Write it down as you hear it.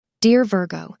Dear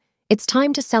Virgo, it's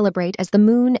time to celebrate as the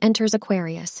moon enters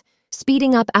Aquarius,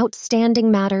 speeding up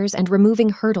outstanding matters and removing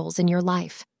hurdles in your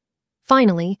life.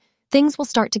 Finally, things will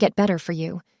start to get better for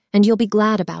you, and you'll be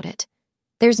glad about it.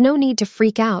 There's no need to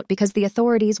freak out because the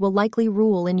authorities will likely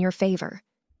rule in your favor.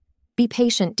 Be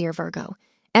patient, dear Virgo.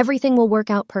 Everything will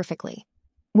work out perfectly.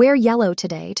 Wear yellow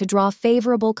today to draw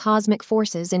favorable cosmic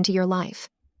forces into your life.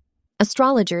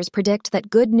 Astrologers predict that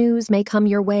good news may come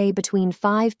your way between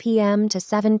 5 p.m. to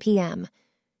 7 p.m.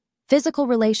 Physical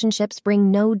relationships bring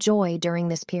no joy during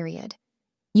this period.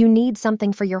 You need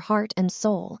something for your heart and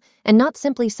soul, and not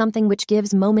simply something which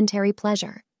gives momentary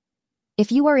pleasure.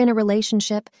 If you are in a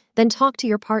relationship, then talk to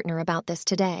your partner about this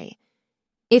today.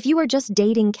 If you are just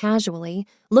dating casually,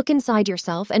 look inside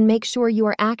yourself and make sure you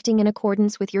are acting in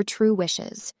accordance with your true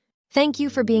wishes. Thank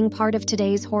you for being part of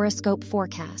today's horoscope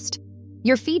forecast.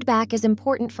 Your feedback is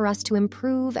important for us to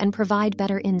improve and provide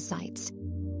better insights.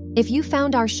 If you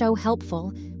found our show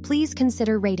helpful, please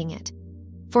consider rating it.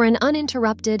 For an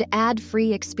uninterrupted,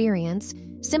 ad-free experience,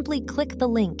 simply click the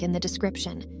link in the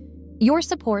description. Your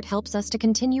support helps us to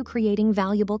continue creating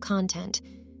valuable content.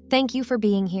 Thank you for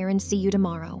being here and see you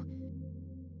tomorrow.